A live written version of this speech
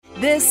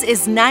This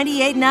is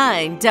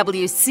 98.9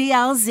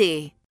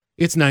 WCLZ.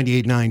 It's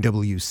 98.9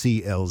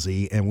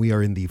 WCLZ, and we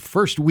are in the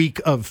first week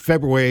of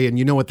February, and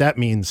you know what that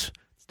means.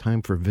 It's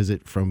time for a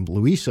visit from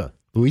Louisa.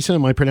 Louisa,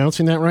 am I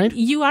pronouncing that right?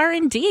 You are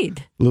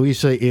indeed.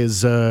 Louisa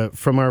is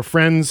from our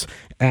friends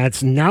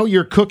at Now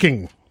You're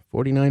Cooking,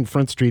 49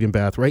 Front Street in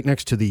Bath, right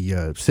next to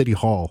the City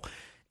Hall.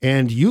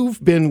 And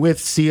you've been with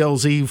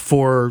CLZ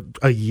for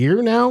a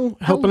year now,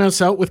 helping us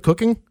out with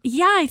cooking?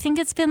 Yeah, I think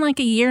it's been like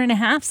a year and a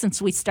half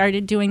since we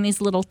started doing these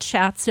little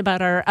chats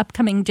about our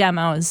upcoming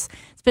demos.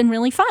 It's been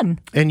really fun.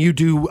 And you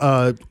do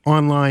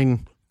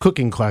online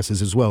cooking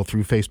classes as well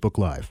through Facebook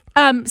Live.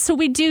 So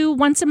we do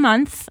once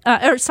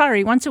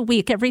a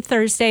week, every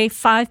Thursday,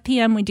 5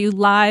 p.m. We do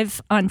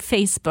live on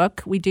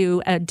Facebook. We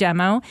do a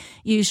demo,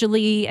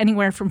 usually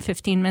anywhere from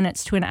 15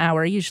 minutes to an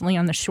hour, usually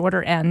on the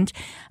shorter end.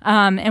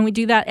 And we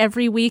do that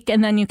every week.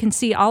 And then you can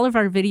see all of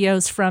our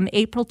videos from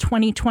April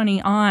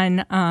 2020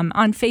 on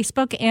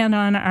Facebook and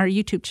on our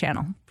YouTube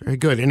channel. Very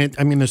good.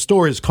 And the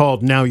store is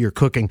called Now You're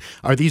Cooking.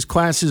 Are these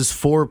classes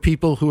for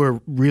people who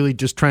are really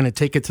just trying to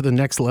take it to the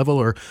next level,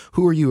 or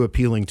who are you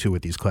appealing to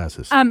with these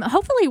classes?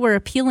 Hopefully we're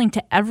appealing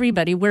to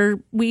everybody. We're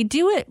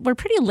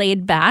pretty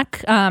laid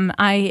back.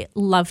 I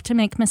love to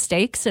make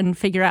mistakes and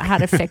figure out how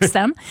to fix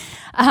them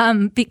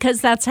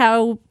because that's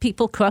how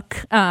people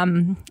cook.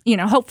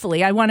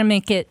 Hopefully I want to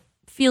make it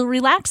feel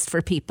relaxed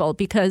for people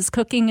because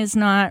cooking is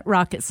not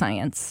rocket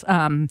science.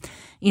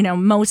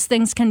 Most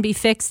things can be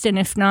fixed, and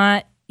if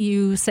not,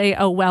 you say,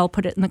 oh, well,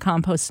 put it in the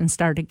compost and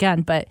start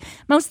again. But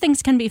most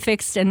things can be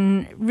fixed,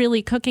 and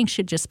really cooking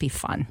should just be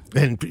fun.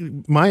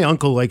 And my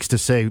uncle likes to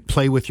say,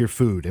 play with your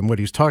food. And what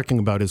he's talking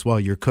about is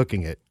while you're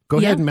cooking it, go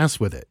ahead and mess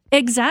with it.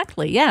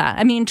 Exactly,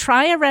 yeah.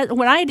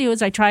 What I do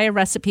is I try a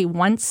recipe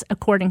once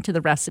according to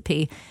the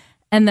recipe,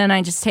 and then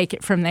I just take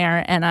it from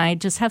there and I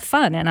just have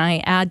fun and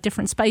I add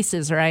different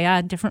spices or I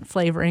add different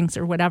flavorings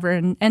or whatever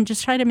and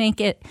just try to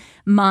make it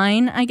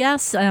mine, I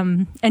guess,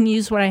 and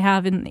use what I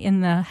have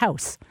in the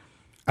house.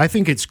 I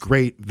think it's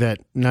great that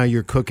Now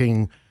You're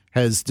Cooking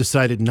has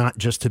decided not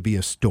just to be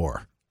a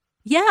store.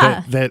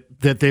 Yeah.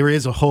 That there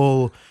is a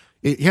whole...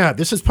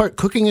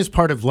 cooking is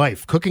part of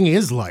life. Cooking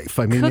is life.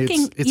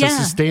 It's a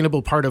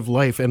sustainable part of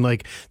life,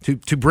 and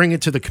to bring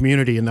it to the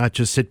community and not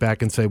just sit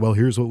back and say, well,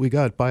 here's what we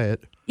got, buy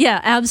it.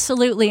 Yeah,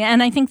 absolutely.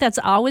 And I think that's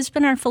always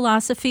been our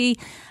philosophy.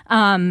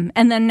 And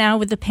then now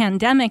with the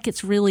pandemic,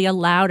 it's really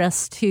allowed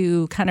us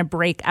to kind of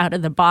break out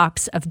of the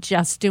box of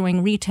just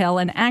doing retail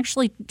and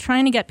actually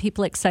trying to get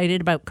people excited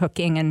about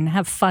cooking and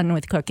have fun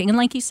with cooking. And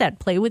like you said,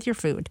 play with your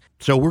food.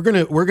 So we're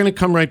gonna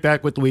come right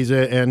back with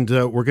Louisa, and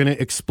we're gonna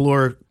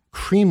explore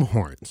cream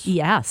horns.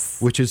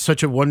 Yes. Which is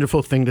such a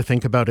wonderful thing to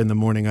think about in the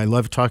morning. I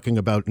love talking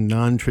about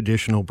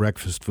non-traditional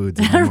breakfast foods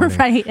in the morning.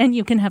 Right, and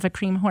you can have a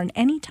cream horn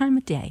any time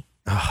of day.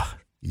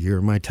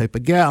 You're my type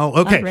of gal.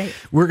 Okay, right.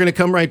 We're going to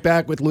come right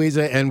back with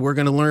Louisa, and we're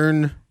going to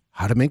learn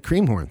how to make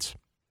cream horns.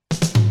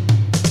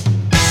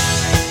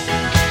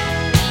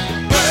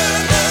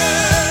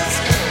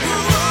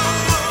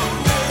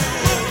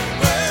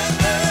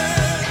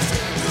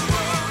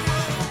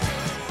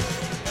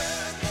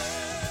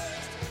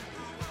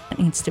 It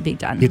needs to be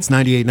done. It's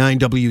 98.9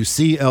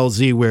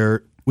 WCLZ,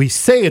 where we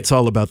say it's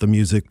all about the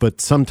music,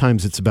 but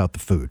sometimes it's about the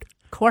food.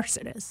 Of course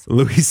it is.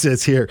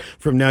 Louisa's here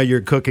from Now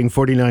You're Cooking,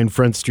 49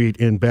 Front Street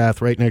in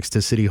Bath, right next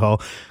to City Hall.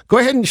 Go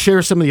ahead and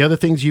share some of the other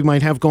things you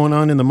might have going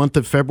on in the month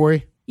of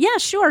February. Yeah,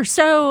 sure.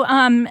 So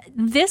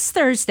this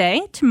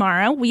Thursday,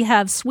 tomorrow, we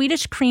have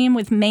Swedish Cream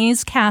with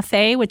Maze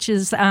Cafe, which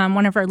is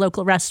one of our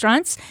local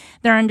restaurants.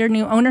 They're under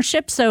new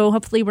ownership, so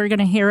hopefully we're going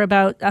to hear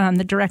about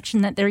the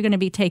direction that they're going to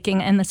be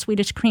taking, and the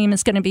Swedish Cream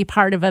is going to be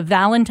part of a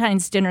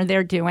Valentine's dinner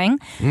they're doing.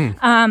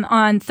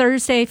 On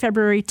Thursday,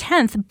 February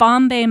 10th,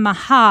 Bombay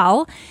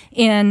Mahal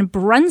in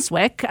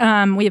Brunswick.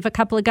 We have a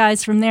couple of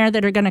guys from there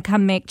that are going to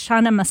come make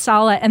chana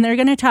masala, and they're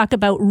going to talk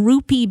about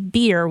rupee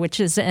beer, which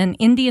is an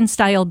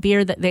Indian-style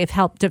beer that they've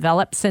helped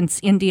develop since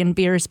Indian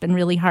beer has been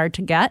really hard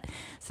to get.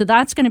 So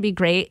that's going to be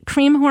great.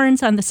 Cream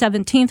horns on the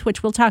 17th,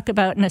 which we'll talk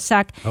about in a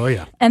sec. Oh,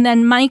 yeah. And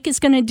then Mike is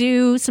going to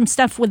do some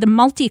stuff with the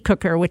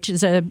multi-cooker, which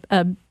is a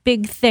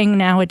big thing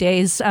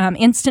nowadays.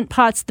 Instant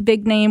Pot's the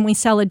big name. We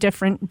sell a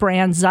different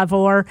brand,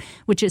 Zavor,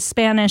 which is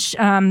Spanish,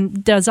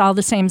 does all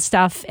the same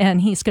stuff,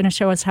 and he's going to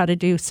show us how to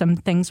do some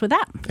things with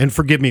that. And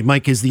forgive me,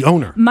 Mike is the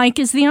owner. Mike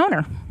is the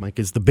owner. Mike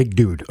is the big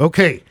dude.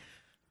 Okay.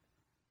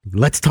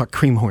 Let's talk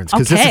cream horns,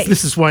 because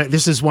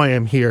this is why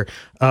I'm here.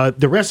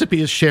 The recipe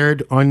is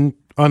shared on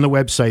the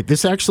website.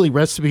 This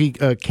recipe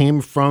came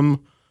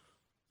from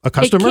a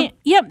customer?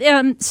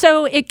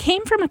 So it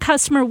came from a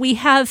customer. We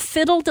have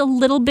fiddled a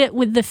little bit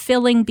with the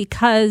filling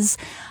because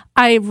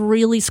I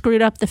really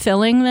screwed up the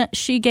filling that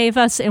she gave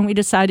us, and we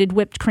decided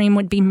whipped cream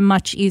would be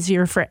much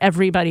easier for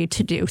everybody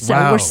to do. So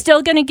We're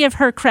still going to give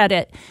her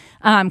credit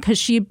because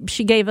she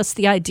gave us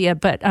the idea,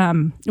 but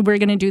we're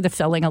going to do the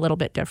filling a little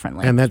bit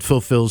differently. And that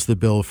fulfills the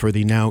bill for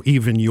the now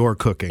even your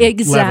cooking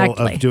level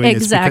of doing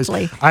this.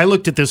 Exactly. Because I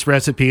looked at this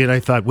recipe and I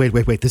thought,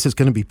 wait, this is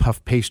going to be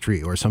puff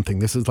pastry or something.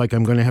 This is like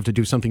I'm going to have to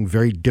do something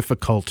very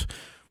difficult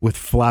with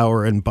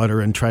flour and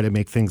butter and try to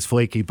make things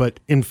flaky.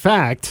 But in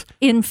fact,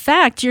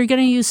 you're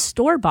going to use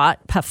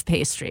store-bought puff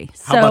pastry.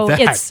 So how about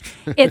that?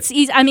 it's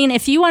easy. I mean,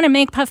 if you want to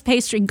make puff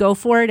pastry, go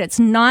for it.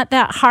 It's not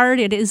that hard.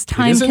 It is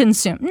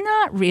time-consuming.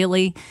 Not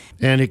really.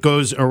 And it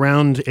goes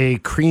around a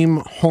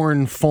cream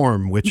horn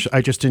form, which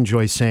I just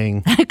enjoy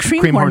saying.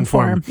 cream horn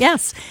form.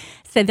 Yes.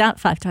 Say that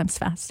 5 times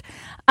fast.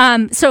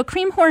 So a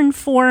cream horn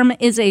form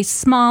is a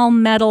small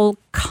metal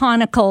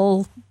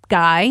conical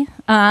guy.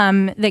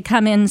 They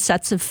come in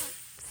sets of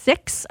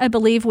 6, I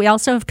believe. We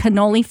also have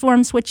cannoli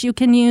forms, which you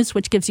can use,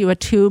 which gives you a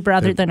tube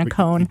rather than a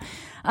cone.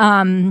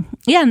 And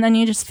then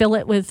you just fill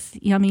it with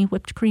yummy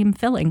whipped cream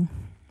filling.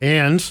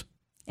 And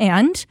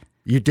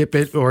you dip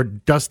it or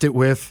dust it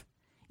with?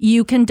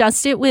 You can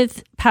dust it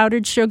with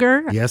powdered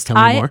sugar. Yes, tell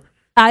me more.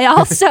 I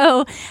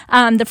also,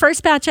 the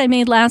first batch I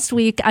made last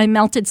week, I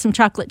melted some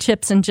chocolate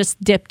chips and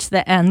just dipped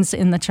the ends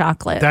in the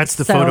chocolate. That's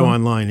the photo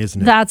online,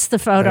 isn't it? That's the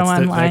photo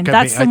online.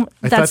 That's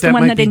the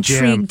one that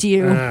intrigued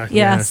you.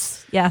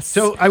 Yes.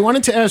 So I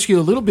wanted to ask you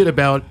a little bit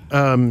about,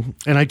 and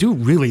I do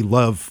really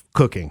love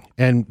cooking,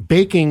 and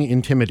baking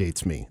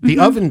intimidates me. The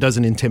oven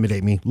doesn't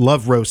intimidate me.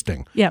 Love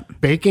roasting.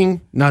 Yep.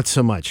 Baking, not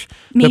so much.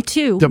 Me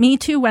too,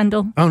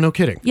 Wendell. Oh, no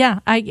kidding. Yeah,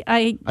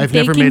 I've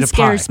never made a pie.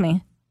 Scares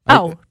me.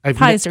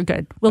 Pies are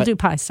good. We'll do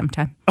pies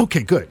sometime.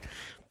 Okay, good.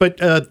 But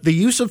the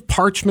use of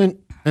parchment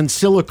and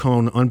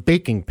silicone on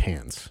baking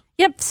pans.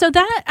 Yep. So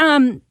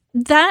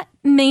that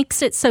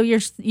makes it so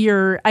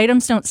your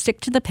items don't stick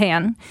to the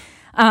pan.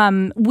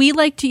 We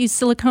like to use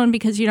silicone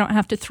because you don't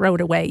have to throw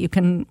it away. You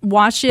can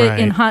wash it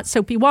in hot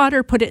soapy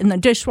water, put it in the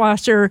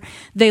dishwasher.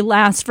 They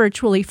last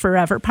virtually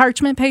forever.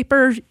 Parchment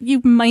paper,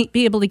 you might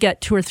be able to get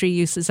 2 or 3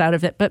 uses out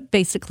of it, but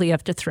basically you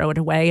have to throw it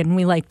away. And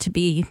we like to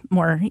be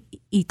more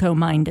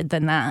eco-minded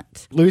than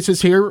that.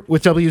 Louisa's here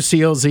with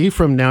WCLZ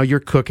from Now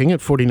You're Cooking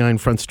at 49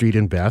 Front Street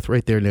in Bath,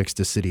 right there next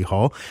to City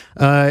Hall.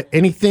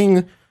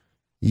 Anything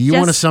you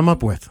want to sum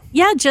up with?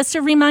 Yeah, just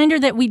a reminder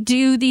that we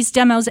do these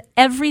demos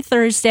every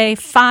Thursday,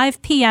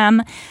 5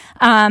 p.m.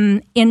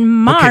 In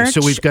March,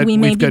 we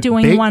may be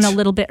doing one a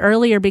little bit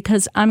earlier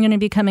because I'm going to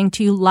be coming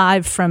to you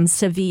live from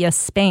Sevilla,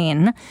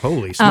 Spain.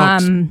 Holy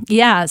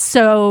smokes.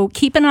 So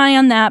keep an eye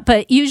on that.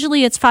 But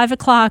usually it's 5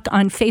 o'clock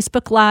on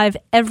Facebook Live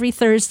every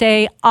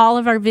Thursday. All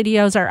of our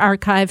videos are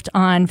archived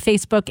on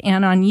Facebook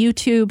and on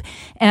YouTube.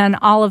 And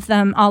all the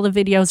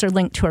videos are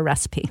linked to a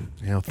recipe.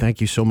 Well,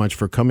 thank you so much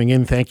for coming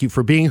in. Thank you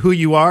for being who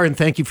you are, and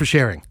thank you for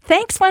sharing.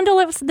 Thanks,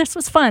 Wendell. This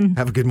was fun.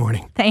 Have a good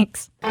morning.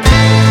 Thanks.